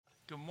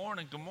Good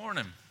morning, good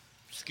morning.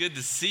 It's good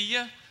to see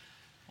you.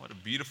 What a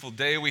beautiful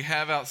day we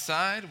have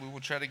outside. We will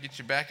try to get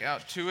you back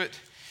out to it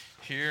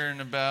here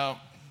in about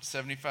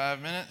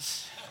 75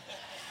 minutes.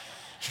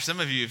 For some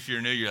of you, if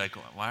you're new, you're like,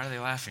 why are they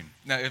laughing?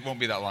 No, it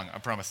won't be that long, I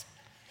promise.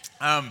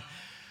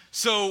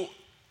 So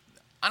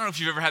I don't know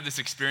if you've ever had this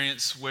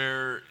experience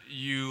where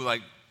you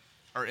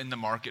are in the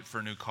market for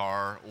a new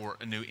car or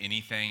a new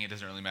anything. It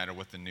doesn't really matter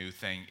what the new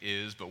thing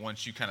is, but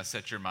once you kind of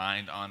set your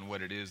mind on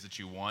what it is that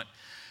you want,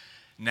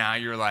 now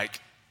you're like,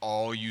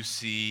 all you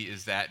see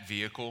is that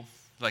vehicle.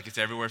 Like it's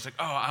everywhere. It's like,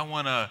 oh, I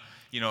want a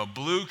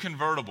blue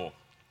convertible.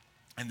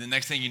 And the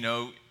next thing you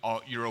know,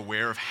 you're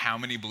aware of how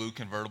many blue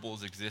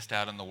convertibles exist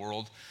out in the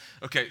world.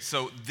 Okay,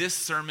 so this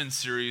sermon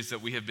series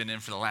that we have been in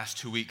for the last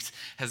 2 weeks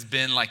has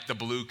been like the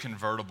blue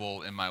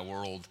convertible in my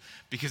world,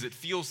 because it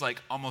feels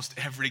like almost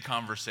every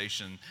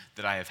conversation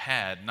that I have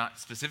had, not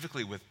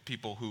specifically with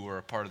people who are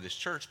a part of this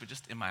church, but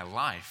just in my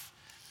life,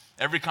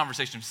 every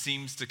conversation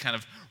seems to kind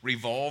of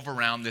revolve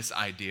around this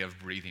idea of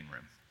breathing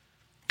room.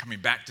 Coming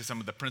back to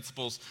some of the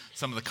principles,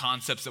 some of the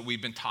concepts that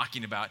we've been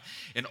talking about.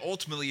 And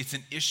ultimately, it's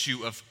an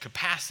issue of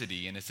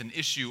capacity and it's an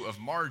issue of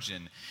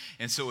margin.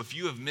 And so if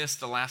you have missed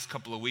the last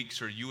couple of weeks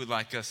or you would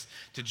like us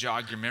to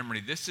jog your memory,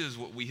 this is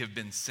what we have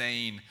been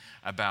saying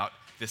about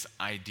this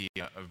idea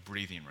of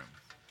breathing room.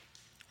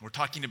 We're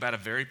talking about a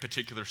very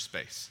particular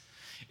space.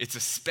 It's a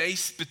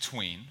space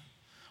between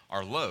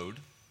our load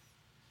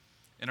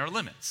and our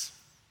limits.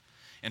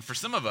 And for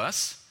some of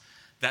us,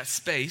 that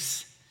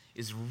space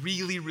is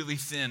really, really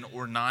thin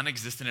or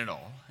non-existent at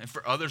all. And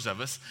for others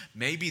of us,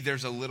 maybe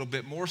there's a little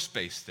bit more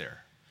space there.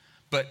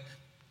 But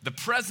the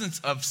presence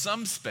of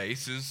some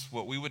space is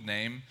what we would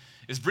name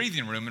is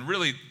breathing room. And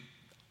really,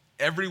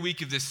 every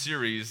week of this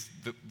series,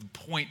 the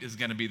point is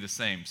going to be the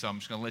same. So I'm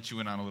just going to let you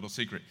in on a little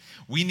secret.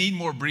 We need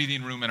more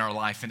breathing room in our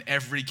life in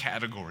every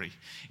category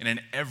and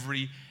in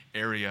every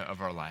area of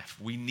our life.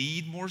 We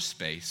need more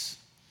space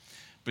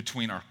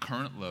between our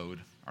current load,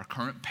 our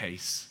current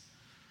pace,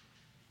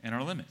 and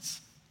our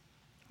limits.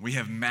 We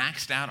have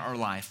maxed out our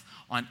life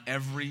on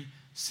every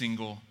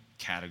single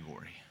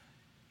category.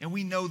 And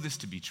we know this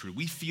to be true.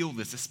 We feel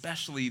this,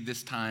 especially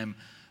this time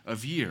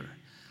of year.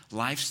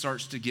 Life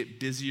starts to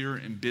get busier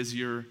and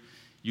busier.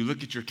 You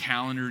look at your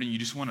calendar and you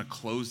just want to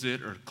close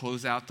it or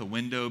close out the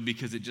window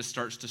because it just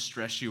starts to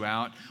stress you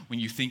out when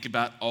you think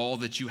about all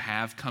that you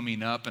have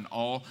coming up and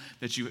all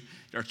that you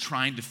are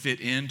trying to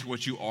fit into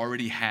what you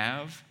already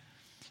have.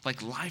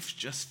 Like life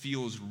just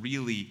feels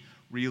really,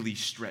 really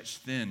stretched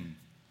thin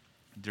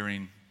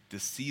during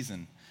this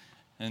season.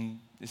 And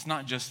it's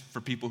not just for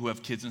people who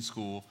have kids in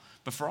school,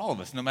 but for all of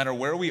us, no matter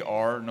where we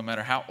are, no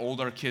matter how old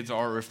our kids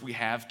are, or if we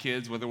have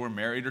kids, whether we're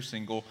married or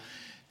single,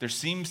 there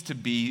seems to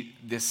be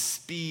this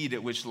speed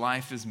at which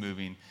life is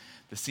moving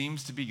that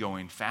seems to be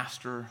going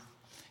faster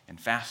and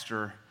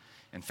faster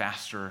and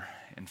faster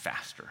and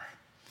faster.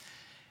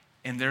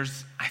 And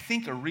there's, I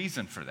think, a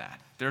reason for that.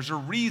 There's a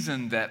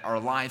reason that our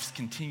lives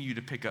continue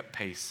to pick up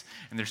pace,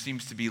 and there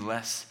seems to be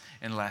less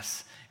and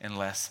less and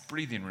less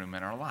breathing room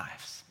in our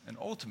lives. And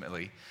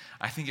ultimately,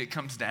 I think it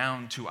comes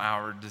down to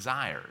our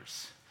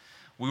desires.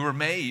 We were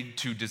made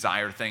to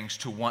desire things,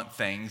 to want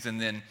things,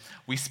 and then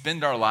we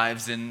spend our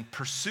lives in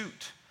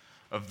pursuit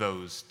of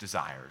those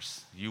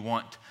desires. You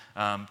want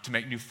to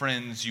make new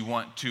friends. You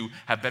want to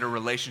have better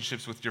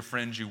relationships with your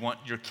friends. You want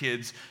your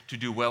kids to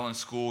do well in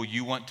school.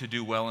 You want to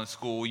do well in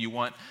school. You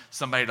want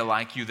somebody to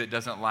like you that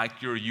doesn't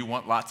like you, or you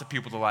want lots of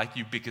people to like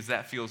you because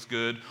that feels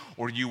good,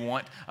 or you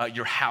want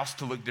your house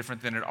to look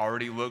different than it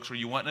already looks, or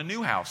you want a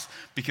new house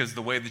because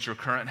the way that your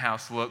current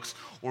house looks,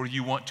 or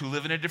you want to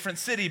live in a different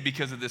city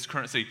because of this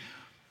current city.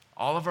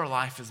 All of our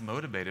life is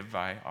motivated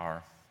by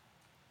our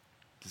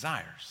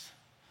desires.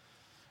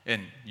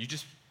 And you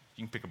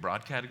can pick a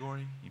broad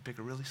category, you can pick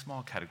a really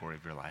small category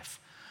of your life.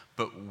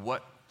 But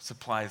what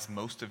supplies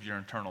most of your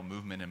internal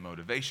movement and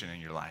motivation in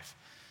your life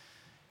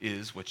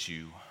is what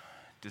you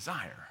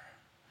desire.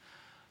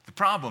 The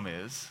problem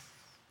is,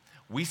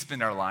 we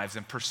spend our lives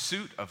in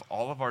pursuit of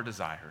all of our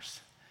desires,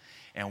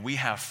 and we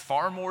have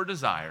far more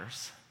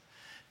desires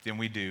than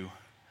we do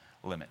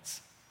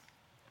limits.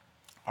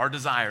 Our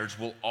desires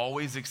will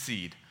always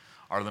exceed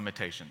our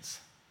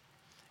limitations.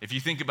 If you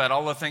think about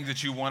all the things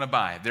that you want to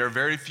buy, there are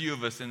very few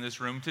of us in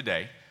this room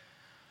today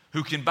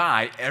who can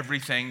buy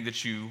everything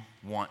that you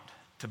want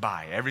to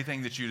buy,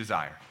 everything that you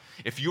desire.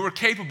 If you are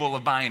capable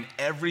of buying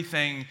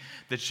everything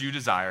that you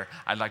desire,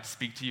 I'd like to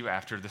speak to you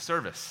after the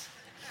service.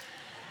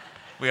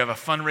 We have a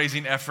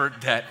fundraising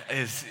effort that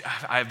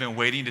I've been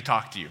waiting to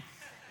talk to you.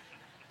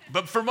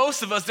 But for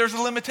most of us, there's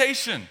a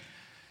limitation.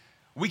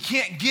 We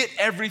can't get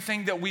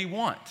everything that we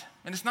want.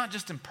 And it's not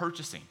just in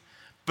purchasing.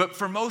 But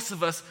for most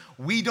of us,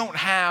 we don't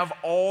have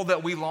all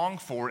that we long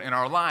for in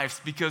our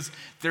lives because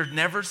there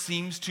never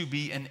seems to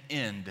be an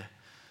end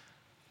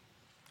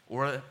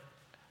or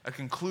a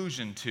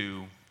conclusion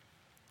to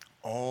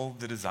all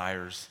the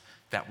desires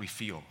that we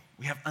feel.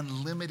 We have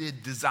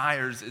unlimited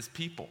desires as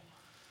people.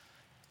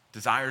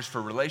 Desires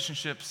for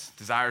relationships,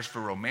 desires for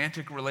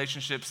romantic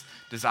relationships,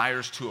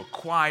 desires to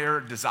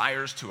acquire,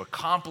 desires to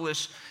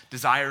accomplish,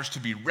 desires to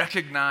be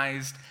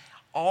recognized.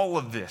 All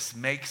of this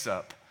makes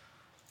up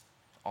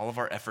all of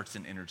our efforts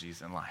and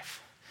energies in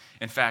life.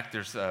 In fact,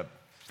 there's a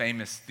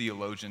famous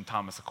theologian,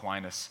 Thomas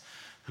Aquinas,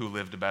 who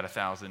lived about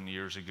 1,000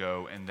 years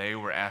ago, and they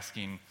were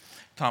asking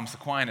Thomas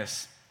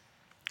Aquinas,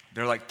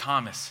 they're like,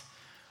 Thomas,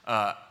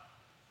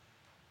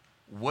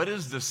 what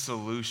is the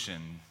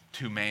solution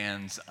to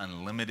man's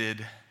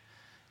unlimited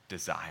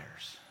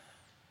desires?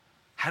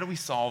 How do we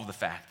solve the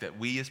fact that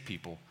we as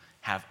people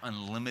have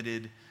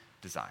unlimited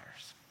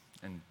desires?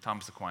 And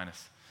Thomas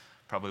Aquinas,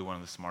 probably one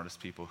of the smartest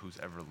people who's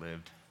ever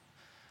lived,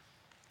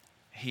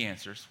 he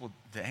answers, well,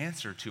 the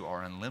answer to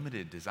our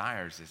unlimited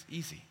desires is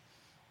easy.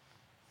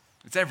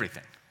 It's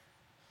everything.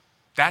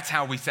 That's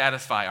how we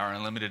satisfy our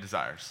unlimited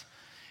desires,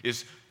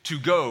 is to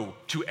go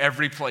to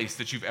every place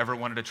that you've ever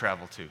wanted to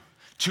travel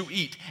to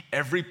eat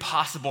every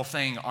possible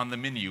thing on the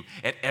menu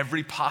at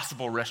every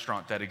possible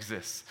restaurant that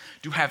exists,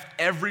 to have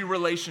every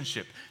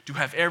relationship, to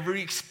have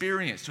every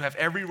experience, to have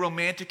every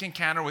romantic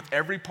encounter with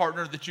every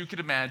partner that you could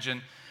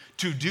imagine,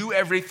 to do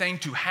everything,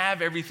 to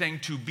have everything,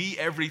 to be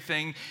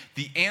everything.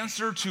 The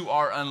answer to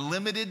our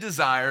unlimited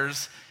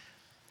desires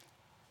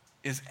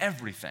is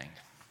everything.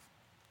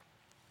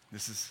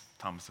 This is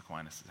Thomas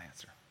Aquinas'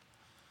 answer.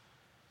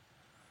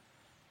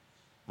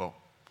 Well,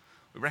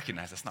 we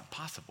recognize that's not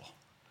possible.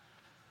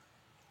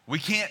 We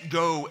can't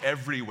go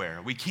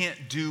everywhere. We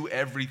can't do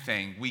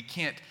everything. We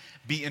can't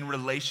be in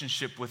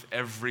relationship with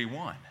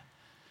everyone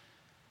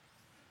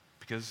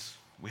because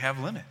we have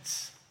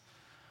limits.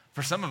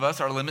 For some of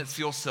us, our limits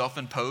feel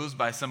self-imposed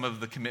by some of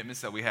the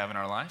commitments that we have in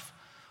our life.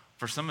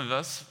 For some of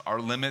us, our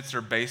limits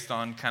are based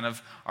on kind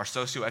of our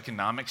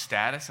socioeconomic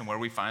status and where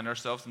we find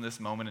ourselves in this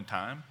moment in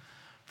time.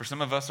 For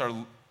some of us,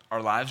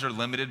 our lives are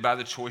limited by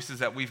the choices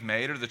that we've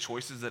made or the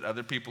choices that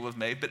other people have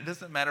made, but it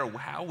doesn't matter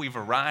how we've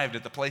arrived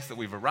at the place that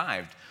we've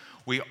arrived.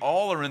 We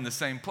all are in the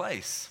same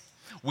place.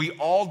 We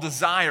all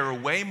desire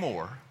way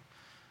more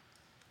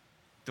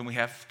than we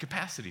have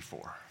capacity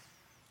for.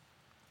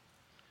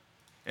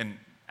 And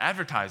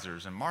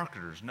advertisers and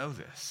marketers know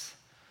this.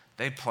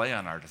 They play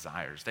on our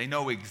desires. They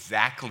know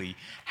exactly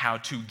how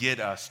to get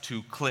us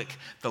to click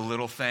the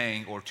little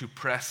thing or to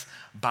press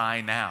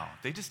buy now.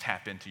 They just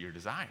tap into your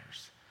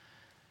desires.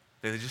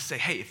 They just say,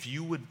 hey, if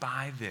you would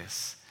buy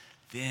this,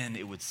 then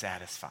it would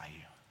satisfy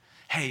you.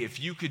 Hey, if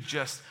you could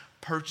just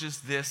purchase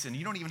this, and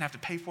you don't even have to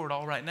pay for it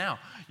all right now.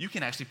 You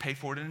can actually pay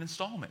for it in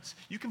installments.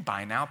 You can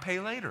buy now,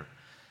 pay later.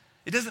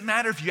 It doesn't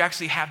matter if you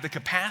actually have the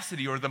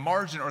capacity or the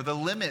margin or the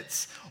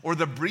limits or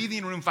the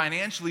breathing room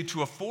financially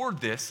to afford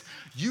this.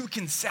 You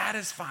can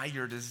satisfy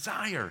your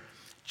desire.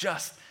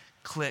 Just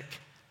click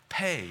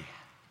pay.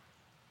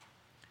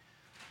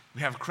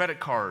 We have credit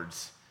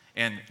cards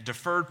and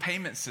deferred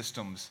payment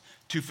systems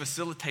to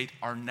facilitate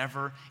our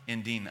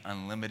never-ending,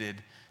 unlimited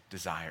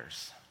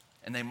desires.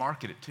 And they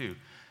market it too.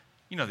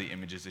 You know the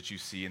images that you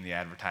see in the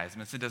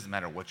advertisements. It doesn't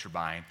matter what you're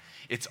buying.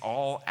 It's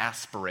all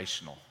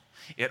aspirational.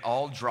 It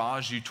all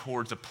draws you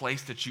towards a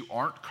place that you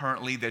aren't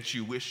currently that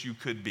you wish you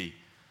could be.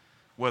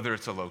 Whether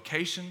it's a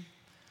location,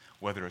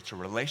 whether it's a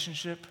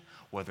relationship,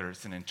 whether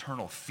it's an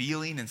internal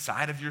feeling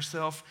inside of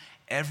yourself,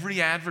 every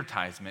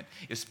advertisement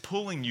is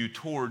pulling you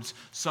towards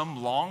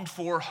some longed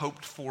for,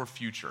 hoped for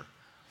future.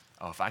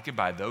 Oh, if I could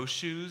buy those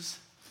shoes,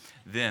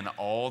 then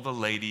all the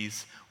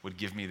ladies would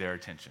give me their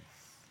attention,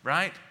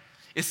 right?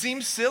 It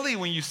seems silly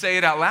when you say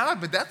it out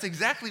loud, but that's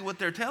exactly what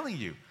they're telling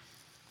you.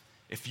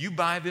 If you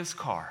buy this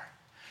car,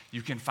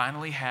 you can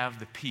finally have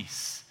the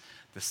peace,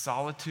 the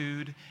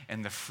solitude,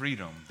 and the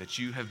freedom that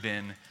you have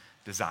been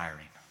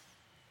desiring.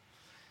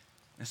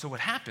 And so what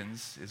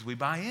happens is we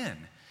buy in.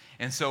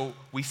 And so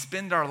we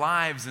spend our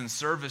lives in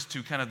service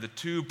to kind of the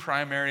two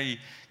primary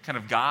kind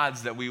of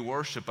gods that we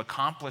worship,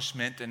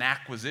 accomplishment and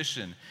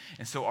acquisition.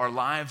 And so our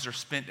lives are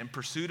spent in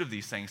pursuit of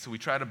these things. So we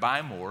try to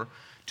buy more,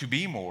 to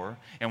be more,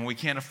 and when we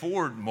can't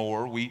afford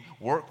more, we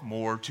work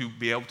more to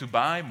be able to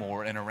buy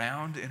more, and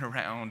around and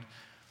around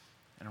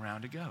and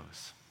around it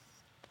goes.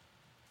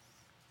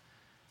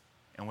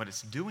 And what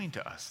it's doing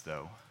to us,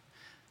 though,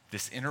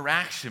 this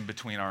interaction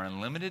between our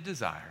unlimited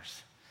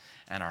desires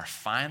and our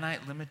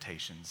finite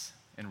limitations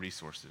and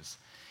resources,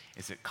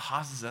 is it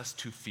causes us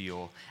to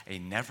feel a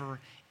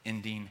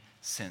never-ending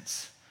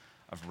sense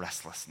of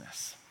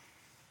restlessness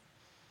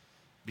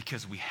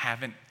because we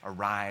haven't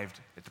arrived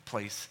at the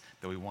place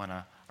that we want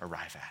to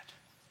arrive at.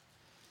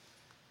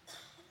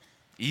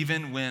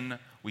 Even when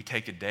we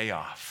take a day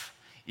off,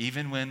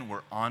 even when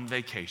we're on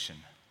vacation,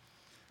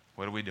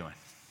 what are we doing?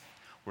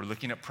 We're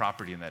looking at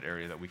property in that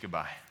area that we could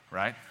buy,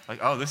 right? Like,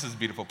 oh, this is a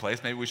beautiful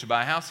place. Maybe we should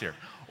buy a house here.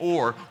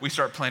 Or we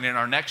start planning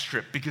our next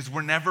trip because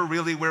we're never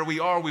really where we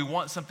are. We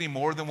want something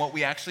more than what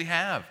we actually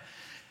have.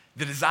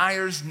 The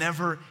desires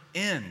never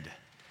end.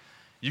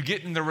 You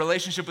get in the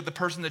relationship with the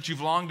person that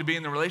you've longed to be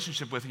in the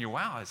relationship with, and you're,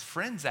 wow, his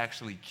friend's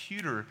actually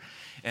cuter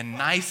and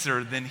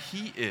nicer than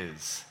he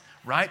is,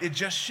 right? It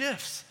just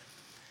shifts.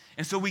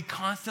 And so we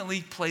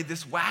constantly play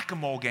this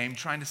whack-a-mole game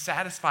trying to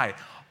satisfy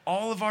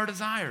all of our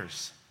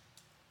desires.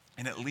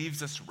 And it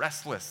leaves us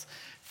restless,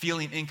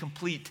 feeling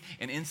incomplete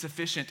and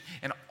insufficient,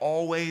 and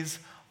always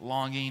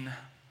longing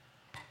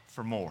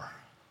for more.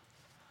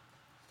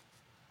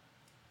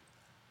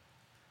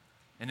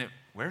 And it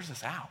wears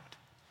us out.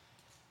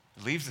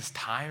 It leaves us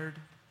tired,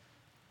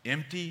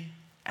 empty,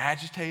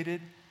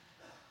 agitated.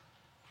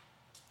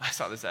 I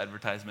saw this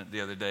advertisement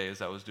the other day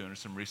as I was doing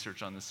some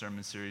research on the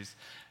sermon series,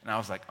 and I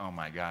was like, oh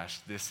my gosh,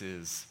 this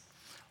is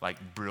like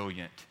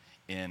brilliant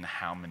in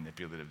how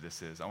manipulative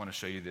this is. I want to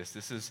show you this.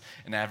 This is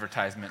an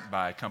advertisement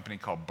by a company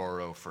called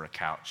Burrow for a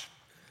couch.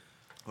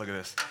 Look at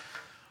this.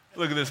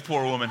 Look at this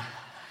poor woman.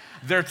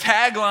 Their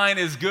tagline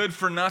is good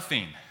for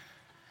nothing.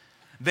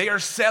 They are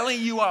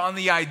selling you on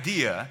the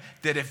idea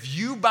that if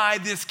you buy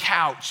this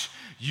couch,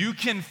 you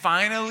can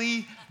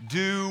finally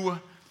do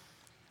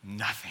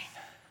nothing.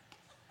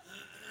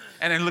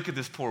 And then look at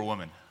this poor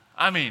woman.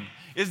 I mean,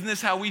 isn't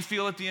this how we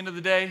feel at the end of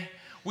the day?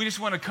 We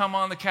just want to come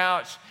on the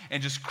couch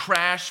and just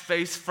crash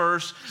face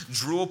first,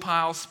 drool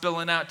piles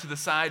spilling out to the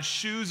side,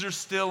 shoes are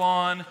still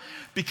on,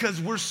 because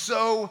we're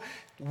so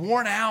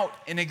worn out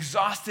and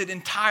exhausted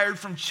and tired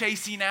from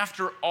chasing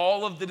after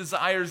all of the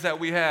desires that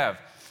we have.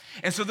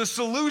 And so the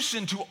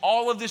solution to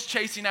all of this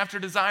chasing after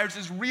desires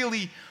is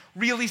really,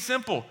 really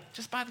simple.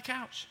 Just buy the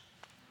couch.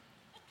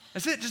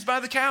 That's it, just buy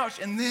the couch,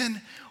 and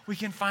then we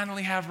can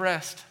finally have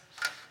rest.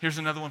 Here's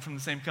another one from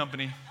the same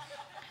company.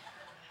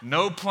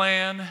 No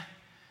plan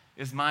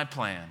is my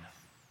plan.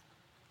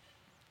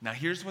 Now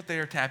here's what they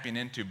are tapping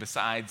into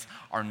besides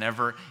our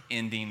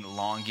never-ending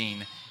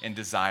longing and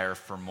desire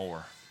for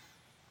more.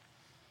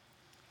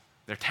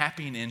 They're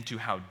tapping into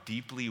how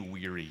deeply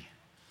weary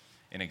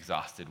and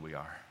exhausted we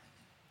are.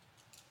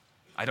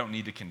 I don't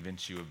need to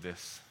convince you of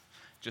this.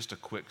 Just a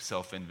quick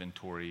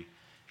self-inventory,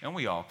 and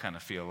we all kind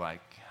of feel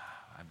like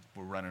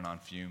we're running on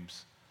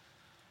fumes.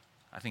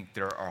 I think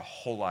there are a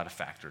whole lot of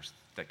factors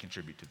that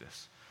contribute to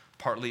this.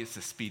 Partly it's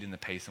the speed and the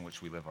pace in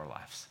which we live our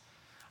lives.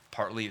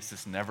 Partly it's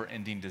this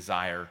never-ending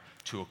desire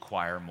to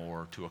acquire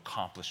more, to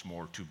accomplish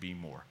more, to be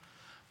more.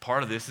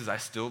 Part of this is I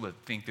still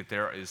think that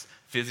there is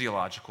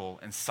physiological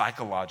and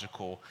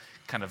psychological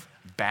kind of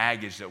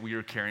baggage that we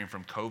are carrying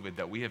from COVID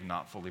that we have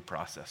not fully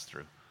processed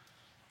through.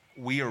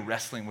 We are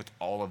wrestling with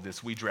all of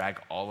this. We drag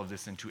all of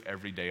this into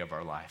every day of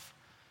our life.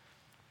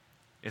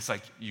 It's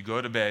like you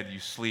go to bed, you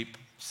sleep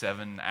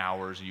 7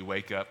 hours, you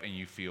wake up and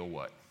you feel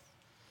what?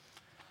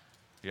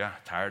 Yeah,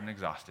 tired and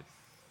exhausted.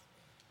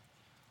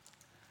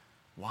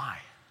 Why?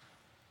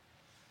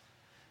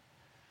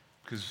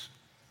 Because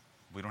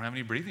we don't have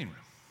any breathing room.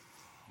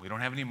 We don't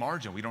have any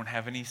margin. We don't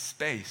have any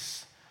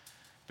space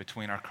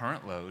between our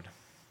current load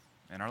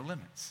and our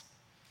limits.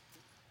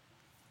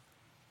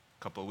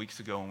 A couple of weeks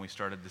ago when we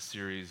started this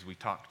series, we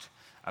talked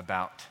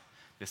about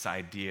this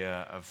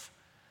idea of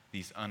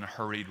these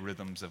unhurried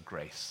rhythms of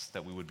grace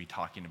that we would be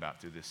talking about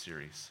through this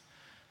series.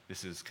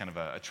 This is kind of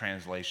a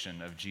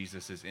translation of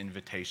Jesus'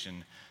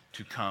 invitation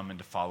to come and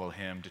to follow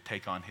him, to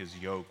take on his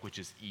yoke, which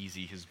is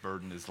easy, his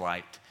burden is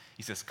light.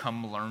 He says,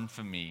 come learn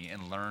from me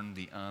and learn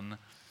the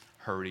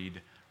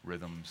unhurried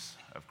rhythms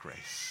of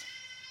grace.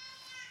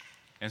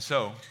 And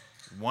so,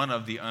 one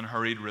of the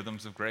unhurried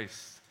rhythms of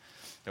grace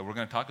that we're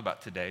going to talk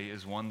about today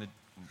is one that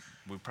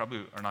we probably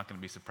are not going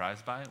to be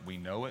surprised by. We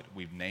know it.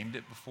 We've named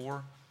it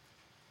before.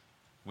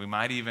 We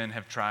might even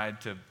have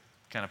tried to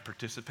kind of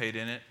participate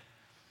in it,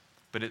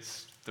 but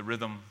it's the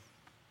rhythm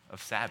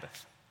of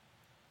Sabbath.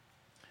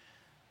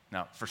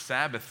 Now, for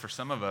Sabbath, for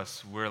some of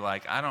us, we're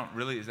like,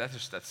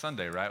 that's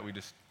Sunday, right? We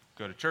just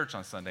go to church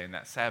on Sunday and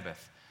that's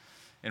Sabbath.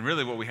 And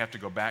really what we have to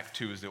go back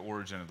to is the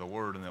origin of the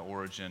word and the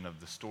origin of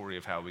the story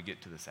of how we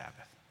get to the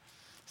Sabbath.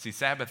 See,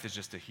 Sabbath is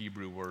just a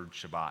Hebrew word,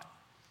 Shabbat,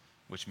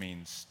 which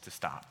means to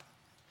stop.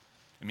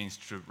 It means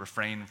to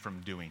refrain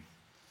from doing,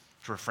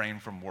 to refrain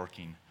from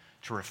working,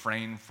 to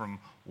refrain from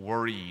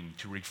worrying,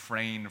 to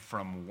refrain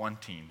from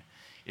wanting.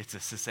 It's a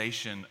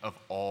cessation of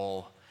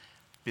all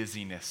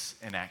busyness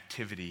and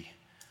activity,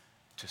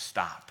 to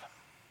stop,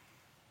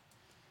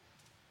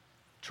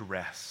 to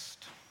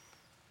rest.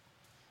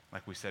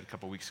 Like we said a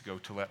couple weeks ago,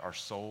 to let our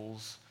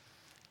souls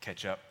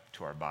catch up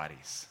to our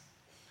bodies.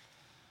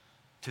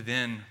 To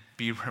then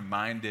be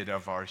reminded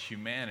of our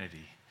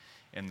humanity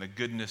and the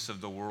goodness of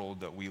the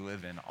world that we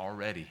live in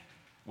already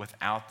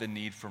without the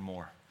need for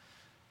more.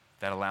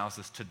 That allows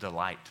us to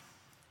delight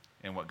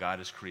in what God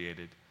has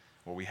created,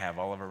 what we have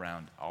all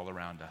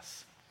around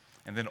us.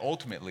 And then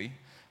ultimately,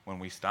 when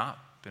we stop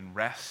and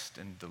rest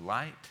and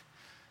delight,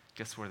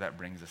 guess where that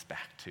brings us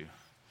back to?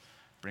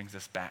 Brings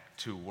us back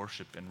to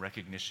worship and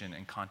recognition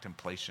and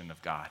contemplation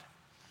of God.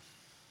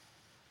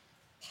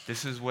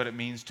 This is what it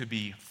means to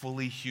be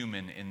fully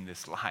human in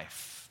this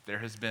life. There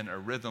has been a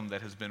rhythm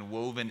that has been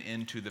woven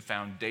into the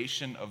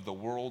foundation of the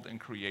world and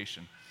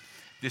creation.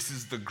 This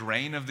is the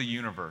grain of the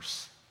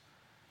universe.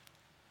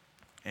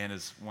 And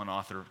as one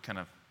author kind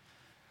of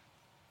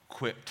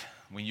quipped,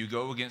 when you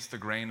go against the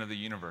grain of the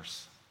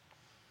universe,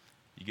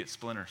 you get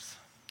splinters.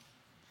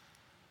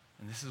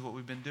 And this is what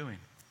we've been doing.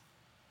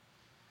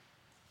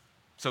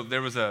 So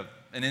there was an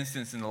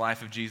instance in the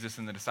life of Jesus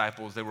and the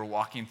disciples. They were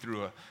walking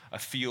through a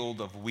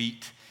field of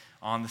wheat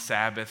on the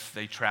Sabbath.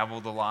 They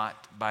traveled a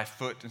lot by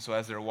foot, and so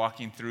as they're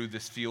walking through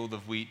this field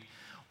of wheat,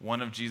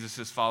 one of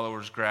Jesus'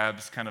 followers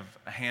grabs kind of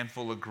a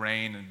handful of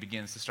grain and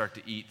begins to start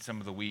to eat some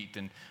of the wheat.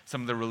 And some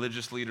of the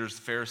religious leaders,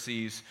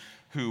 Pharisees,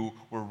 who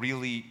were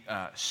really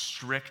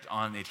strict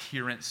on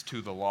adherence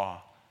to the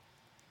law,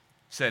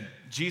 said,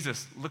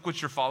 Jesus, look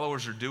what your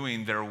followers are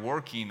doing. They're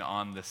working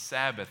on the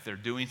Sabbath. They're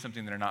doing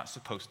something they're not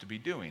supposed to be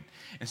doing.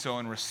 And so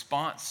in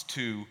response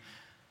to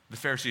the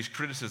Pharisees'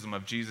 criticism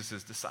of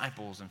Jesus'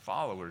 disciples and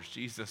followers,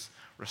 Jesus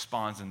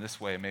responds in this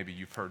way. Maybe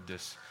you've heard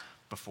this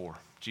before.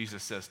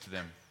 Jesus says to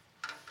them,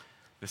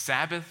 the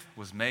Sabbath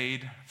was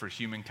made for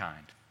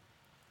humankind,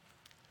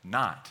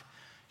 not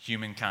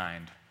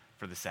humankind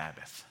for the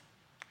Sabbath.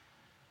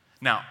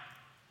 Now,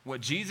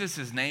 what Jesus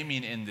is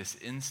naming in this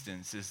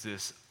instance is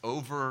this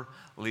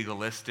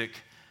over-legalistic,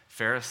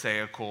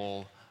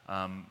 pharisaical,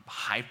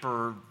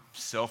 hyper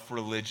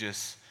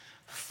self-religious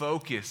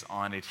focus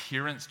on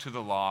adherence to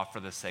the law for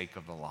the sake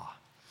of the law.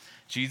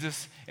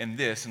 Jesus and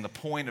the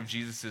point of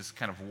Jesus'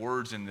 kind of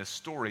words in this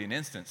story and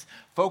instance,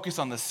 focus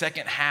on the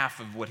second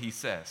half of what he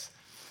says.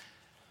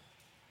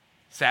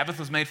 Sabbath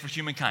was made for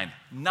humankind,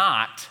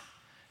 not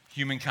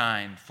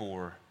humankind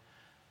for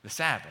the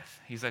Sabbath.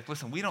 He's like,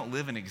 listen, we don't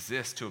live and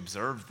exist to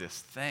observe this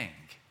thing.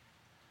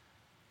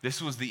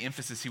 This was the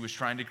emphasis he was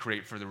trying to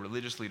create for the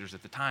religious leaders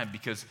at the time,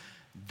 because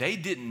they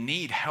didn't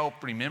need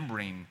help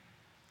remembering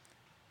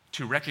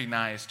to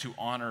recognize, to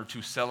honor,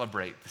 to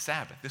celebrate the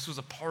Sabbath. This was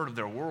a part of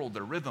their world,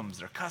 their rhythms,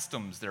 their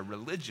customs, their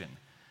religion.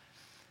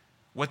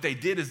 What they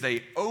did is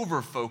they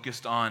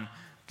over-focused on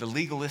the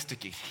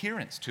legalistic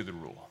adherence to the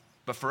rule.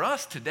 But for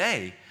us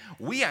today,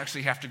 we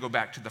actually have to go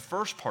back to the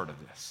first part of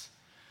this.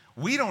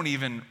 We don't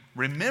even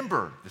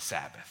remember the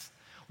Sabbath.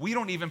 We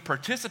don't even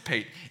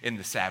participate in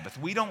the Sabbath.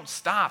 We don't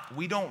stop.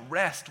 We don't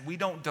rest. We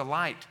don't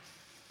delight.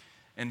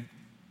 And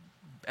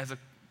as a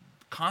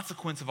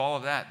consequence of all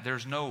of that,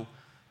 there's no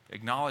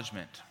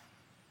acknowledgement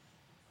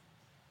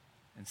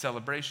and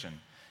celebration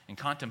and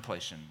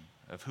contemplation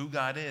of who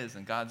God is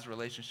and God's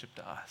relationship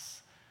to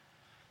us.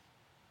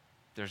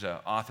 There's an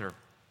author,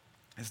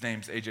 his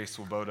name's A.J.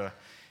 Swoboda,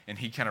 and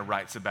he kind of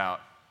writes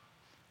about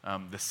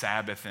the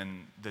Sabbath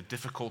and the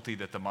difficulty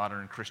that the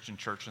modern Christian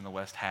church in the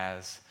West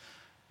has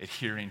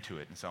adhering to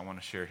it. And so I want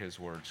to share his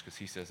words because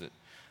he says it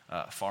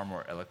far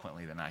more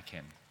eloquently than I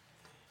can.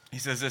 He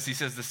says this, he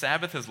says, the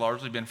Sabbath has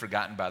largely been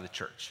forgotten by the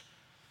church,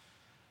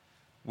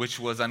 which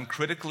has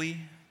uncritically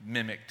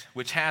mimicked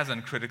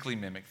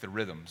the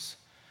rhythms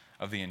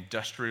of the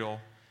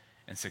industrial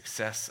and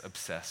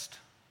success-obsessed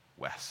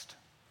West.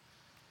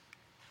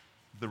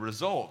 The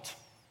result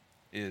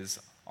is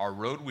our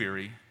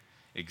road-weary,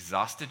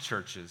 exhausted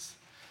churches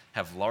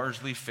have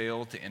largely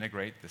failed to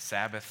integrate the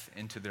Sabbath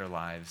into their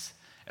lives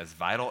as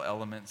vital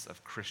elements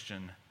of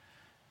Christian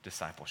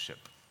discipleship.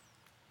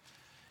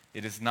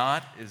 It is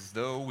not as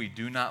though we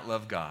do not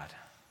love God.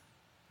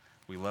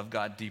 We love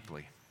God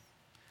deeply.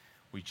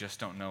 We just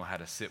don't know how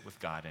to sit with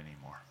God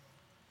anymore.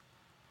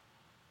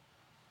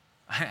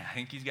 I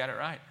think he's got it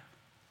right.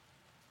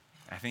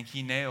 I think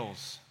he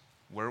nails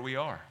where we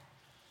are.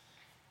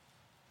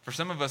 For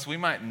some of us, we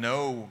might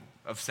know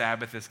of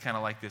Sabbath as kind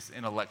of like this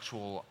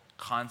intellectual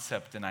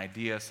concept and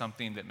idea,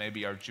 something that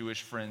maybe our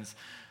Jewish friends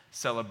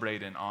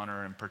celebrate and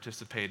honor and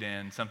participate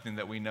in, something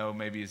that we know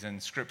maybe is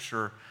in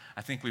Scripture.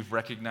 I think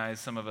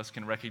some of us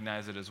can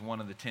recognize it as one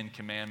of the 10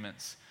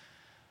 Commandments,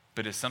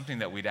 but it's something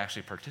that we'd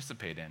actually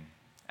participate in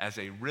as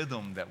a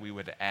rhythm that we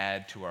would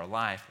add to our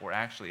life, or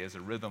actually as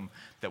a rhythm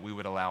that we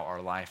would allow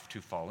our life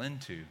to fall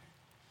into.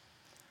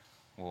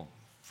 Well,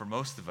 for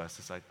most of us,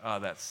 it's like, oh,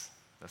 that's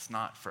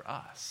not for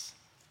us.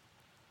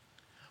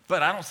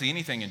 But I don't see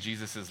anything in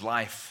Jesus'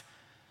 life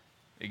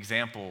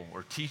example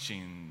or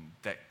teaching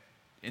that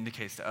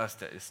indicates to us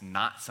that it's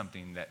not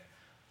something that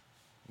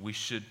we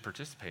should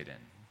participate in.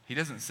 He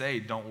doesn't say,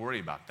 don't worry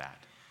about that.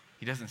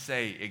 He doesn't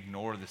say,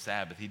 ignore the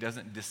Sabbath. He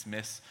doesn't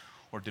dismiss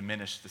or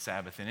diminish the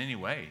Sabbath in any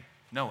way.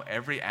 No,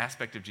 every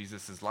aspect of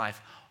Jesus'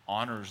 life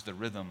honors the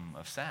rhythm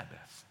of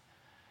Sabbath.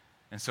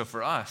 And so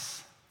for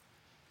us,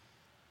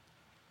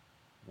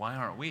 why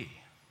aren't we?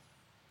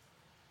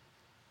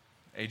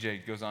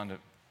 AJ goes on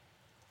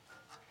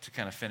to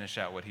kind of finish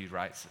out what he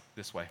writes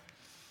this way.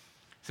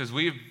 He says,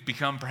 we've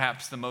become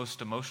perhaps the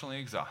most emotionally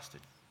exhausted,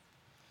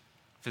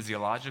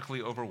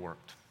 physiologically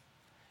overworked,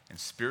 and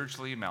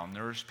spiritually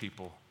malnourished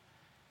people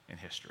in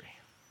history.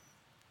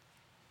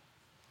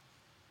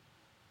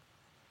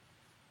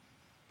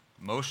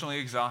 Emotionally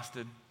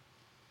exhausted,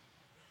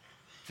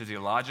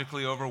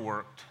 physiologically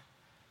overworked,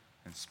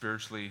 and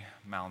spiritually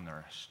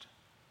malnourished.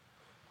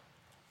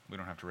 We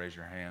don't have to raise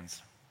your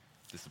hands.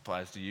 This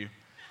applies to you.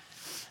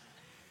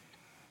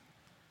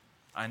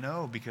 I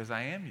know, because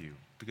I am you,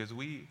 because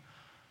we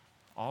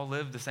all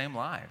live the same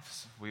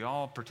lives. We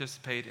all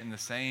participate in the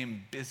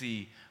same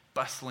busy,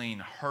 bustling,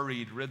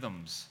 hurried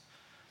rhythms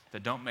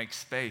that don't make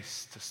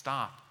space to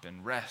stop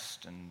and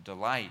rest and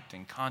delight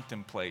and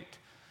contemplate.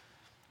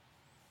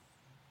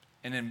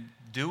 And in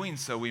doing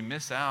so, we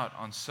miss out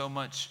on so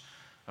much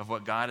of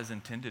what God has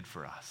intended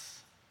for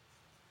us.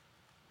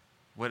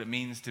 What it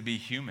means to be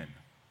human.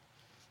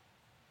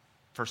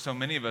 For so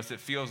many of us, it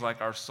feels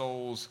like our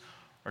souls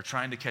are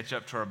trying to catch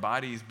up to our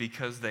bodies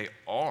because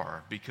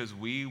because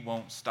we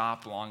won't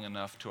stop long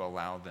enough to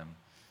allow them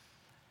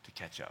to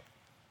catch up.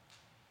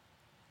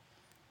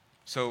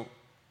 So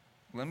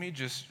let me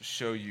just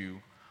show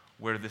you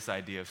where this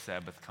idea of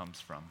Sabbath comes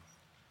from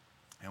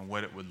and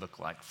what it would look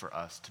like for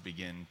us to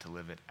begin to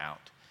live it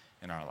out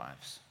in our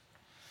lives.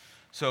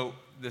 So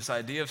this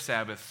idea of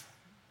Sabbath,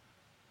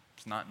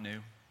 it's not new.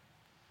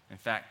 In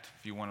fact,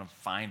 if you want to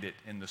find it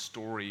in the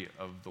story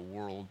of the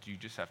world, you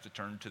just have to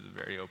turn to the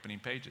very opening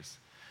pages.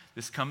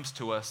 This comes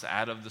to us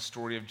out of the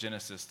story of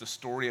Genesis, the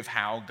story of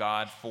how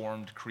God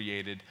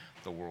created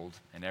the world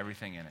and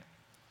everything in it.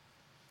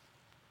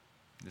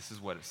 This is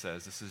what it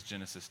says. This is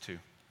Genesis 2.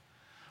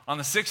 On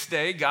the sixth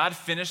day, God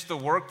finished the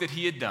work that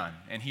he had done,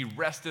 and he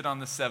rested on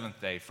the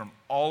seventh day from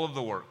all of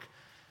the work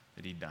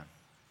that he'd done.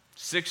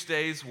 6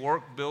 days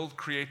work, build,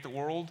 create the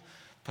world,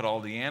 put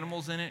all the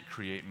animals in it,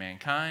 create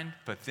mankind,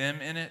 put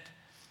them in it.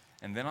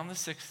 And then on the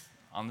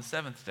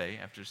seventh day,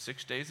 after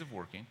 6 days of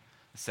working,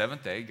 the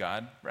seventh day,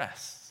 God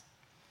rests.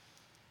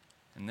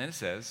 And then it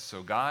says,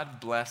 so God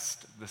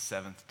blessed the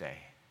seventh day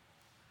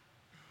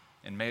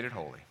and made it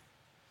holy,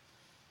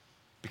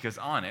 because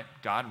on it,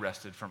 God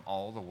rested from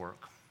all the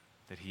work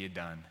that he had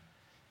done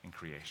in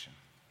creation.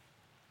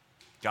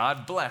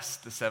 God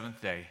blessed the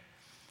seventh day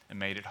and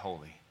made it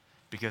holy,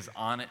 because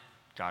on it,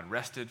 God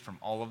rested from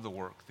all of the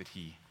work that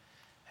he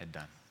had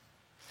done.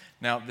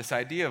 Now, this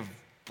idea of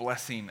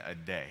blessing a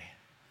day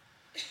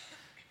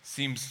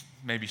seems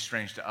maybe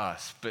strange to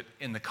us, but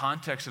in the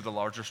context of the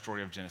larger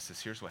story of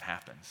Genesis, here's what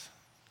happens.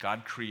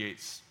 God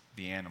creates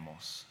the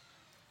animals,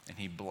 and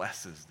he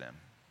blesses them.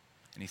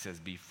 And he says,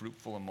 be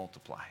fruitful and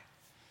multiply.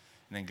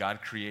 And then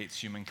God creates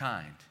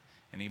humankind,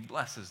 and he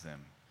blesses them.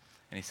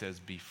 And he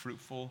says, be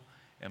fruitful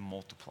and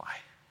multiply.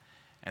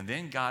 And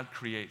then God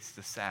creates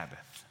the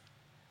Sabbath,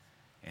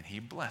 and he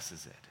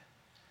blesses it.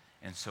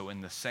 And so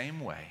in the same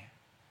way,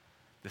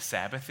 the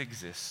Sabbath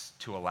exists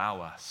to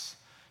allow us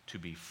to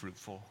be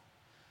fruitful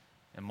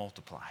and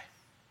multiply.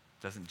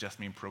 It doesn't just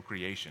mean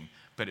procreation,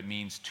 but it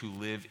means to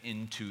live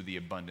into the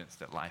abundance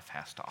that life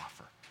has to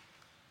offer.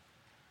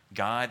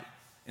 God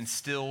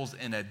instills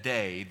in a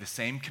day the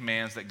same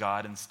commands that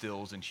God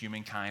instills in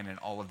humankind and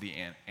all of the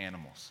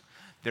animals.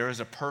 There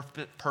is a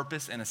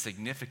purpose and a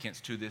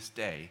significance to this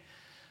day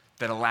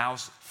that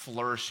allows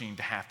flourishing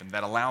to happen,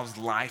 that allows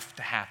life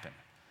to happen.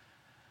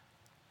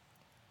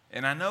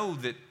 And I know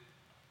that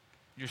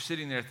you're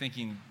sitting there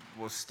thinking,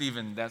 well,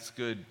 Stephen, that's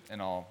good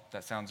and all.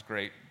 That sounds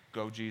great.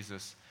 Go,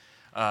 Jesus.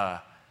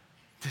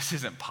 This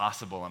isn't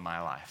possible in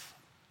my life.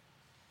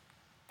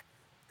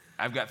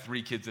 I've got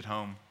 3 kids at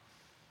home,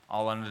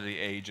 all under the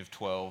age of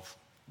 12.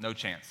 No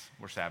chance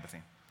we're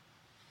Sabbathing.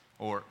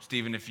 Or,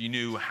 Stephen, if you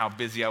knew how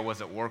busy I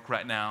was at work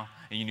right now,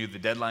 and you knew the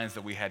deadlines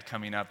that we had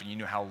coming up, and you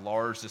knew how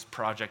large this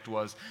project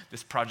was,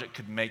 this project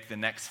could make the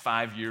next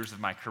 5 years of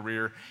my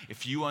career.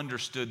 If you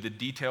understood the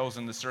details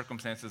and the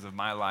circumstances of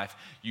my life,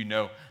 you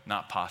know,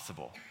 not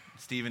possible.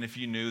 Stephen, if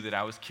you knew that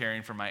I was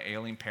caring for my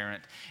ailing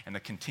parent and the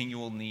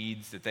continual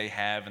needs that they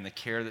have and the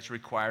care that's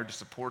required to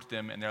support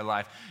them in their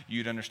life,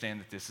 you'd understand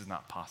that this is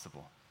not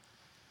possible.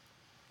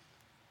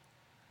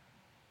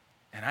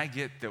 And I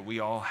get that we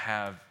all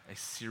have a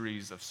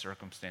series of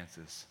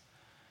circumstances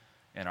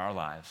in our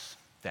lives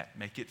that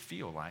make it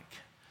feel like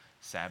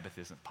Sabbath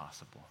isn't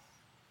possible.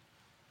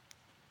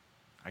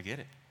 I get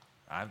it.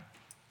 I have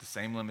the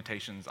same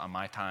limitations on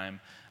my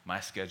time, my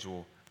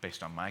schedule,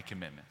 based on my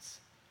commitments.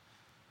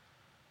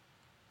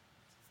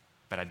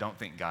 But I don't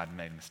think God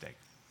made a mistake.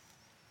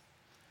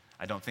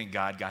 I don't think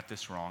God got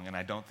this wrong, and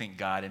I don't think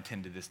God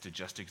intended this to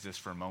just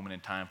exist for a moment in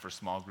time for a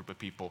small group of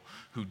people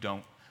who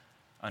don't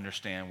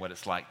understand what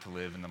it's like to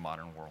live in the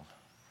modern world.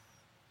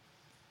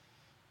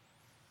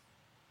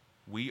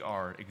 We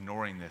are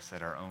ignoring this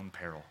at our own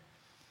peril.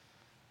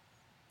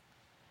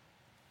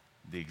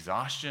 The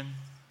exhaustion,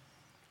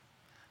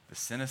 the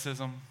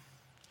cynicism,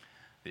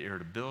 the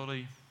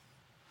irritability,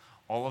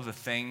 all of the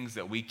things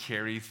that we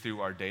carry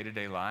through our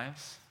day-to-day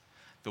lives,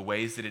 the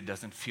ways that it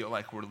doesn't feel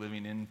like we're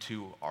living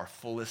into our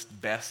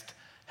fullest, best,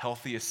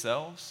 healthiest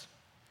selves,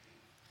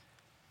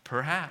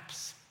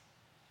 perhaps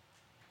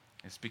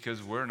it's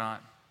because we're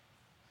not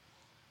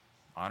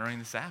honoring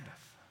the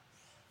Sabbath,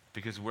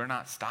 because we're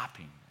not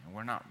stopping, and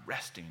we're not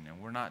resting, and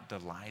we're not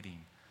delighting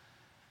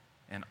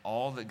in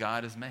all that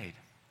God has made.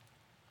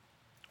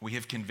 We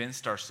have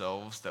convinced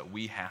ourselves that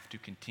we have to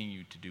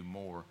continue to do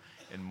more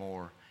and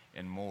more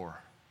and more.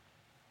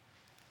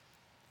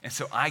 And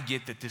so I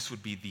get that this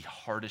would be the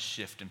hardest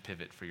shift and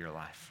pivot for your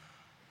life.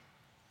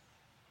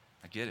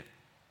 I get it.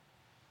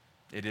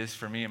 It is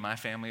for me and my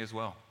family as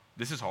well.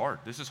 This is hard.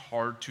 This is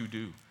hard to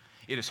do.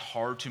 It is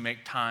hard to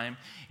make time.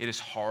 It is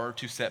hard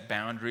to set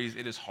boundaries.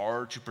 It is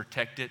hard to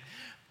protect it.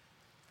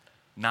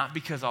 Not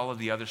because all of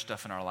the other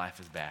stuff in our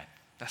life is bad.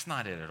 That's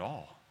not it at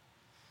all.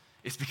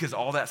 It's because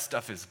all that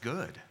stuff is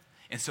good.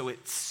 And so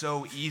it's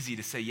so easy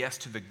to say yes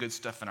to the good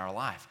stuff in our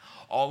life.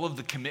 All of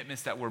the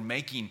commitments that we're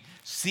making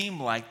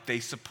seem like they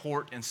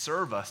support and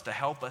serve us to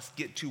help us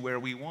get to where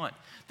we want.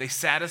 They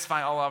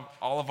satisfy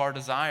all of our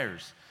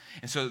desires.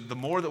 And so the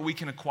more that we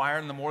can acquire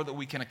and the more that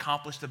we can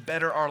accomplish, the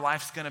better our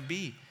life's going to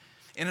be.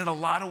 And in a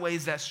lot of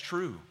ways, that's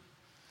true,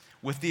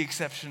 with the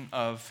exception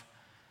of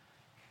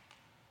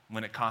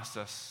when it costs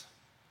us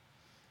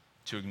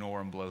to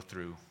ignore and blow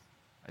through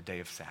a day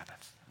of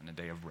Sabbath and a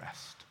day of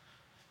rest.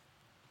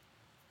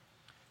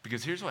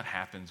 Because here's what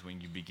happens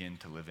when you begin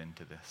to live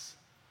into this.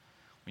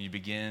 When you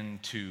begin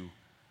to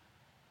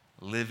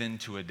live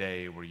into a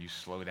day where you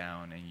slow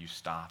down and you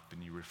stop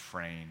and you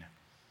refrain,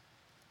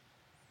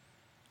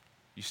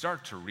 you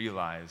start to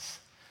realize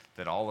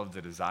that all of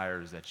the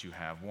desires that you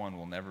have, one,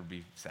 will never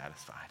be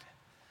satisfied.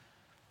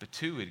 But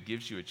two, it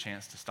gives you a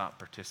chance to stop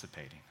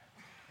participating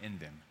in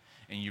them.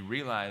 And you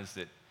realize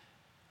that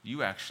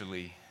you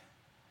actually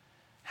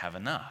have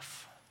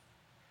enough.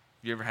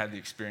 You ever had the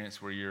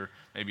experience where you're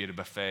maybe at a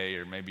buffet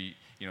or maybe,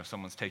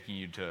 someone's taking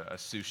you to a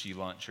sushi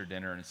lunch or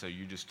dinner, and so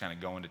you just kind of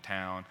go into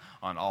town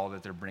on all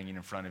that they're bringing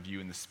in front of you,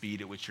 and the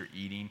speed at which you're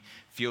eating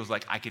feels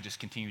like I could just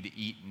continue to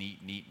eat and eat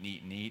and eat and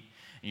eat and eat,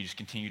 and you just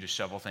continue to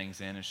shovel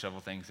things in and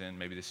shovel things in.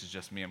 Maybe this is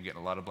just me. I'm getting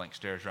a lot of blank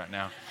stares right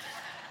now.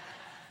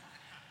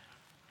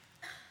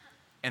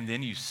 And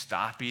then you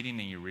stop eating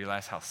and you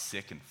realize how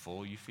sick and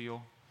full you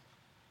feel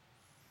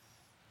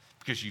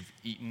because you've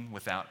eaten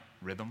without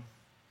rhythm.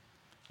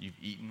 You've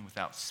eaten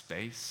without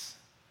space.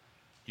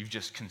 You've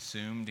just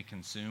consumed and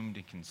consumed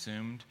and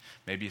consumed.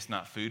 Maybe it's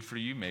not food for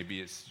you.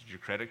 Maybe it's your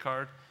credit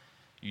card.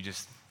 You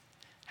just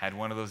had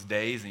one of those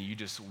days and you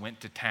just went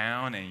to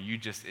town and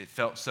it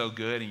felt so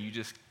good and you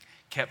just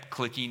kept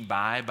clicking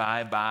buy,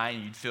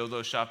 and you'd fill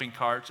those shopping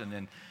carts and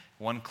then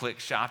one-click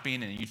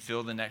shopping, and you'd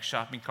fill the next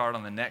shopping cart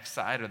on the next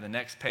site or the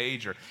next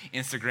page, or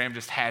Instagram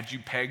just had you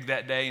pegged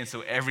that day, and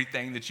so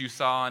everything that you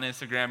saw on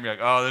Instagram, you're like,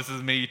 oh, this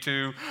is me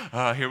too.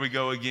 Here we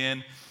go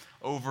again.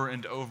 Over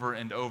and over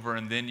and over,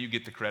 and then you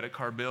get the credit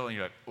card bill, and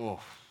you're like, oh,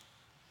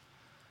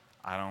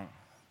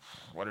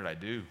 what did I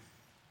do?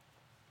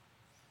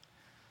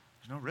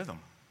 There's no rhythm.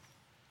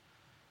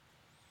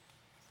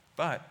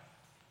 But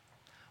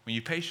when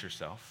you pace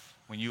yourself,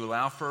 when you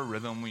allow for a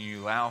rhythm, when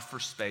you allow for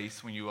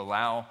space, when you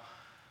allow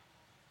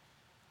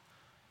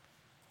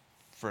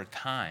for a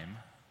time,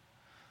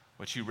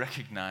 what you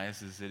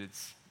recognize is that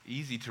it's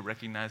easy to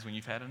recognize when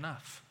you've had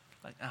enough.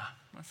 Like,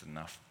 that's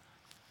enough.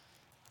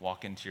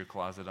 Walk into your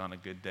closet on a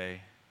good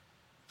day,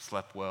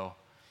 slept well,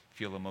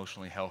 feel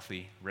emotionally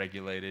healthy,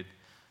 regulated,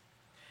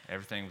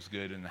 everything was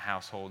good in the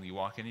household, and you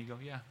walk in and you go,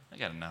 yeah, I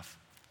got enough.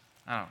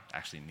 I don't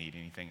actually need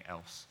anything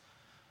else.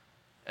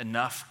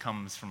 Enough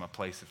comes from a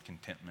place of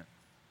contentment.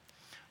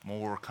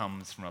 More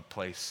comes from a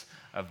place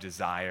of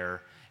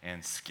desire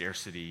and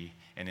scarcity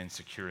and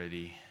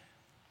insecurity.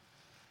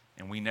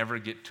 And we never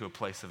get to a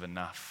place of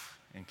enough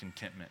and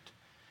contentment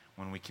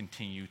when we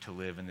continue to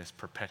live in this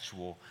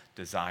perpetual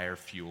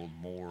desire-fueled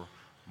more.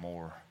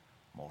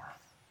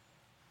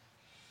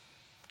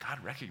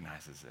 God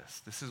recognizes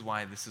this. This is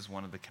why this is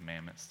one of the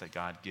commandments that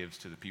God gives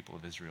to the people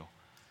of Israel.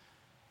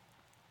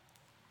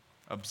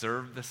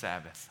 Observe the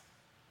Sabbath.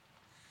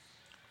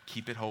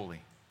 Keep it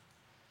holy.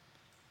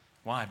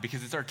 Why?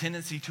 Because it's our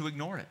tendency to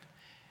ignore it.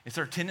 It's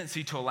our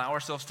tendency to allow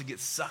ourselves to get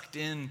sucked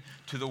in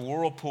to the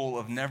whirlpool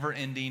of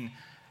never-ending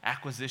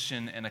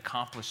acquisition and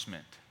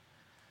accomplishment.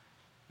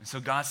 And so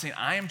God's saying,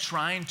 I am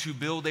trying to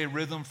build a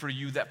rhythm for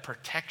you that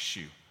protects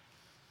you,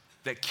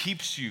 that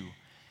keeps you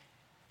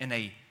in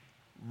a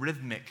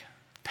rhythmic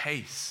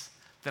pace,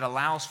 that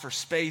allows for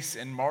space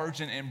and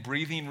margin and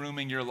breathing room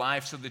in your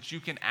life so that you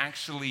can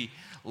actually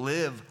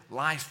live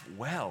life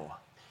well.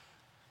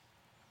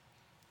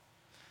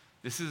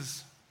 This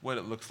is what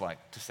it looks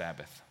like to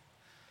Sabbath.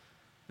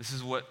 This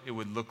is what it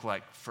would look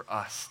like for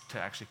us to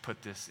actually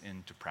put this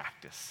into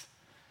practice.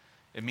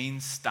 It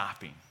means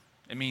stopping.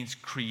 It means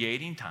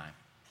creating time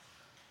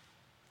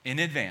in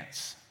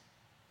advance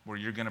where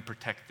you're going to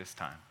protect this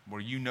time,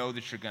 where you know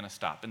that you're going to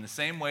stop. In the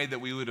same way that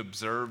we would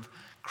observe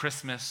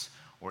Christmas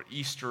or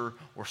Easter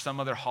or some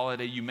other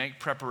holiday, you make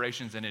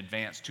preparations in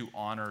advance to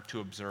honor, to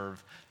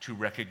observe, to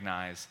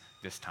recognize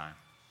this time.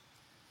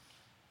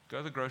 Go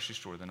to the grocery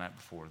store the night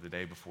before, the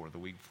day before, the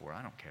week before.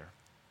 I don't care.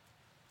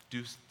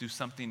 Do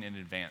something in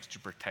advance to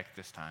protect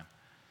this time.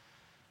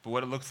 But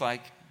what it looks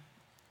like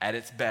at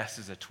its best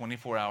is a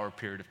 24-hour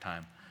period of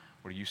time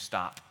where you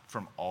stop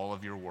from all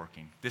of your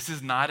working. This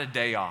is not a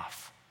day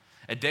off.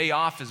 A day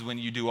off is when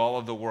you do all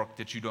of the work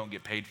that you don't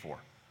get paid for.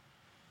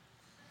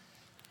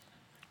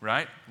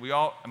 Right?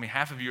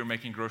 Half of you are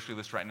making grocery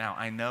lists right now.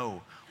 I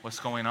know what's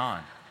going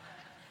on.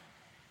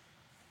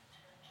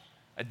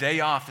 A day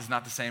off is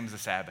not the same as a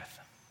Sabbath.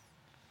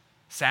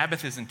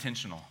 Sabbath is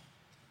intentional.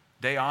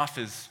 Day off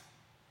is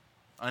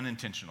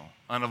unintentional,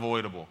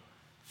 unavoidable,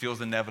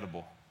 feels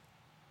inevitable.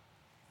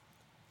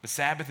 The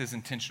Sabbath is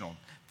intentional.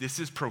 This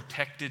is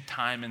protected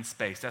time and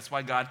space. That's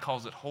why God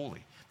calls it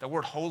holy. That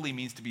word holy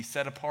means to be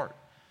set apart,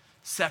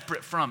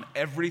 separate from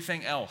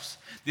everything else.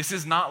 This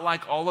is not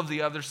like all of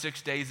the other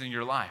 6 days in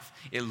your life.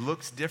 It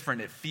looks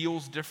different. It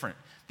feels different.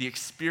 The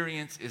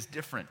experience is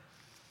different.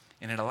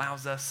 And it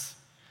allows us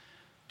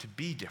to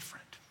be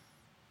different.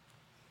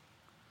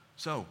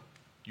 So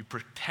you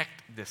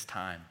protect this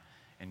time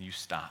and you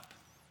stop.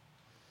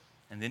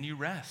 And then you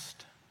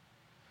rest.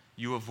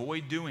 You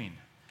avoid doing.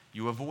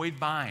 You avoid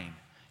buying.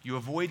 You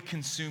avoid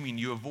consuming.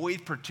 You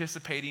avoid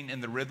participating in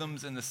the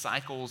rhythms and the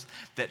cycles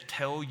that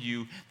tell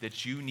you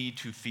that you need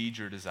to feed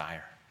your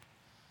desire.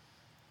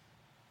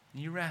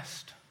 And you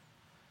rest.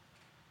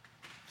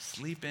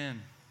 Sleep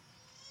in.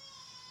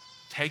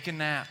 Take a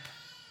nap.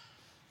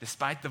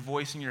 Despite the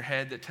voice in your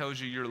head that tells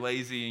you you're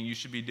lazy and you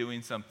should be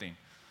doing something.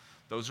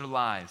 Those are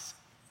lies.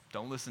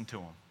 Don't listen to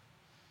them.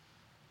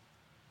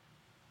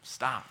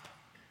 Stop.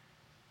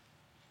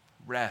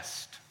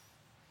 Rest.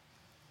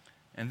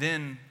 And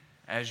then,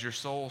 as your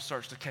soul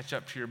starts to catch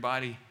up to your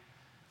body,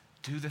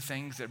 do the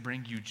things that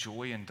bring you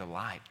joy and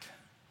delight.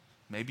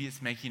 Maybe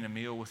it's making a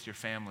meal with your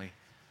family.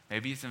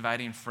 Maybe it's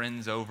inviting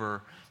friends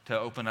over to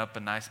open up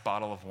a nice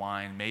bottle of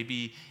wine.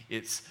 Maybe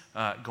it's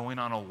going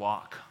on a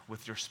walk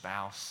with your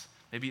spouse.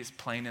 Maybe it's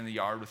playing in the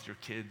yard with your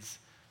kids.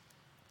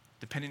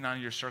 Depending on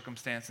your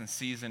circumstance and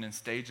season and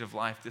stage of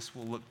life, this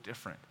will look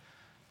different.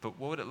 But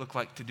what would it look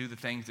like to do the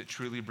things that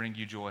truly bring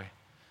you joy?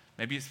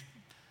 Maybe it's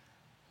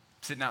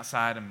sitting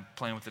outside and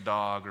playing with the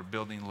dog or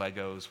building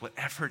Legos.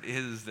 Whatever it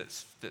is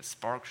that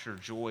sparks your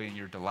joy and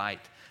your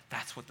delight,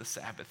 that's what the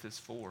Sabbath is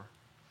for.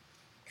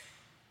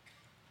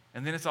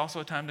 And then it's also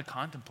a time to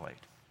contemplate,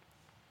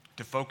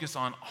 to focus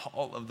on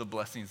all of the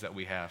blessings that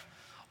we have,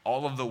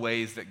 all of the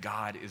ways that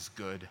God is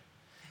good,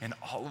 and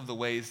all of the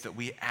ways that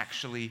we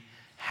actually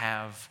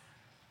have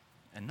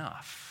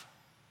enough.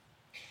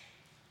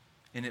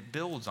 And it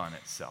builds on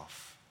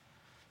itself,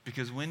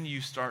 because when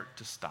you start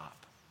to stop,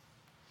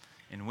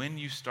 and when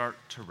you start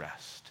to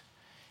rest,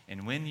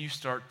 and when you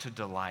start to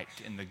delight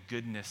in the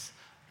goodness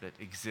that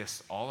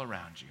exists all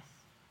around you,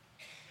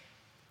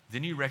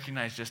 then you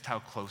recognize just how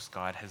close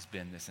God has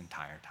been this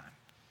entire time.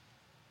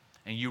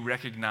 And you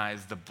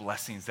recognize the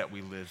blessings that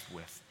we live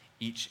with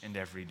each and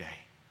every day.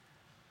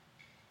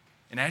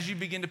 And as you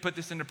begin to put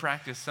this into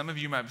practice, some of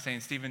you might be saying,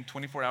 Stephen,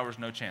 24 hours,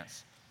 no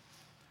chance.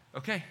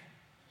 Okay,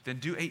 then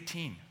do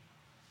 18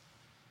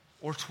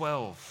 or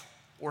 12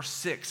 or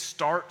 6.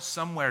 Start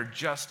somewhere,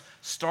 just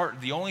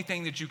start. The only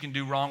thing that you can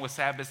do wrong with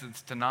Sabbath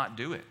is to not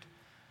do it.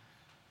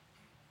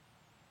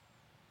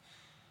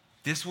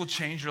 This will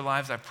change your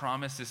lives, I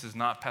promise. This is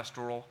not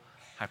pastoral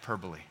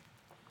hyperbole.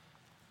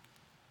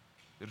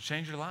 It'll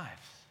change your lives.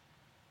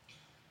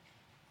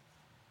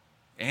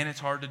 And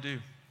it's hard to do.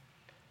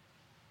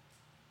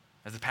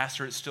 As a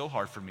pastor, it's still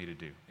hard for me to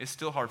do. It's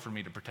still hard for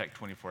me to protect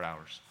 24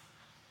 hours.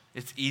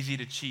 It's easy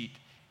to cheat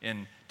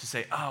and to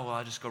say, oh, well,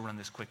 I'll just go run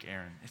this quick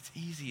errand. It's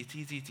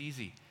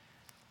easy.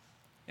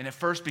 And at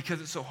first,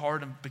 because it's so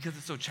hard and because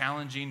it's so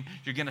challenging,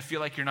 you're going to feel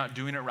like you're not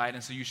doing it right,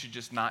 and so you should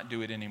just not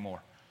do it anymore.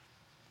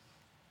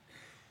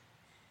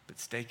 But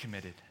stay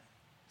committed.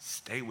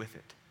 Stay with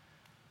it.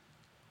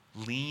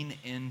 Lean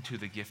into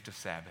the gift of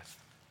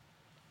Sabbath.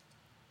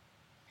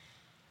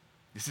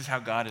 This is how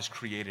God has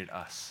created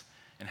us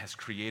and has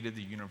created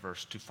the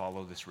universe to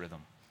follow this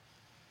rhythm.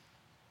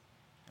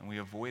 And we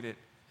avoid it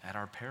at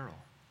our peril.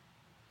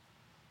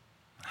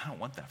 I don't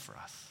want that for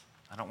us.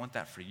 I don't want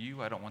that for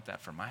you. I don't want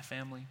that for my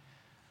family.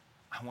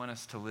 I want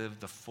us to live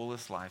the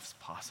fullest lives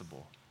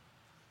possible,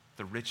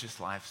 the richest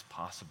lives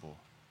possible,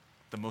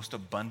 the most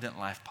abundant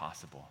life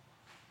possible.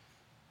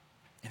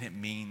 And it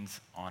means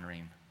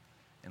honoring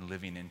and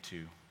living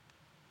into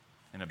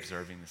and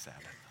observing the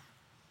Sabbath.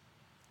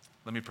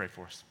 Let me pray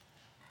for us.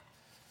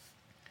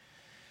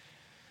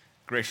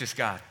 Gracious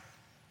God,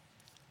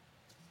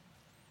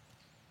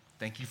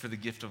 thank you for the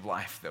gift of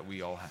life that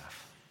we all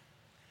have.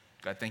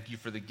 God, thank you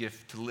for the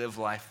gift to live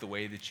life the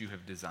way that you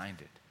have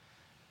designed it.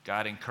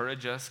 God,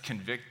 encourage us,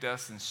 convict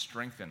us, and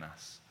strengthen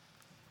us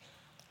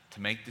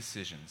to make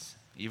decisions,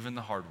 even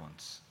the hard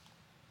ones,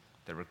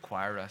 that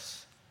require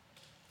us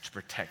to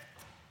protect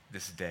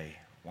this day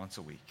once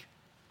a week.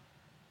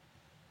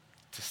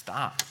 To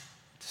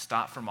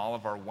stop from all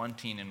of our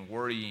wanting and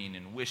worrying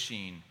and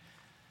wishing.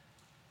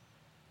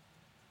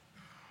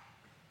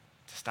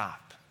 To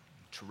stop,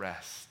 to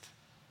rest,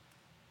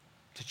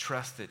 to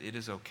trust that it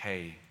is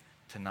okay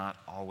to not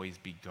always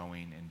be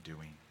going and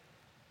doing.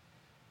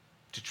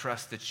 To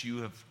trust that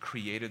you have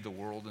created the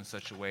world in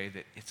such a way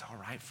that it's all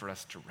right for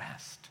us to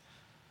rest.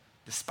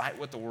 Despite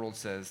what the world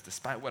says,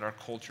 despite what our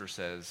culture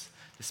says,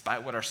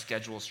 despite what our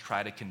schedules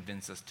try to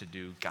convince us to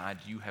do, God,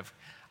 you have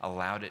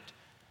allowed it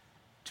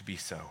to be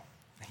so.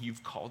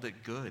 You've called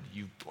it good.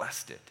 You've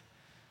blessed it.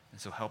 And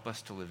so help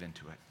us to live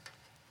into it,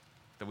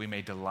 that we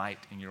may delight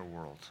in your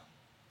world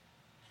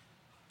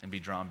and be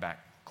drawn back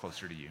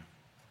closer to you.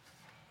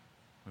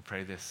 We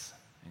pray this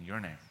in your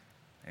name.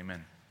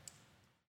 Amen.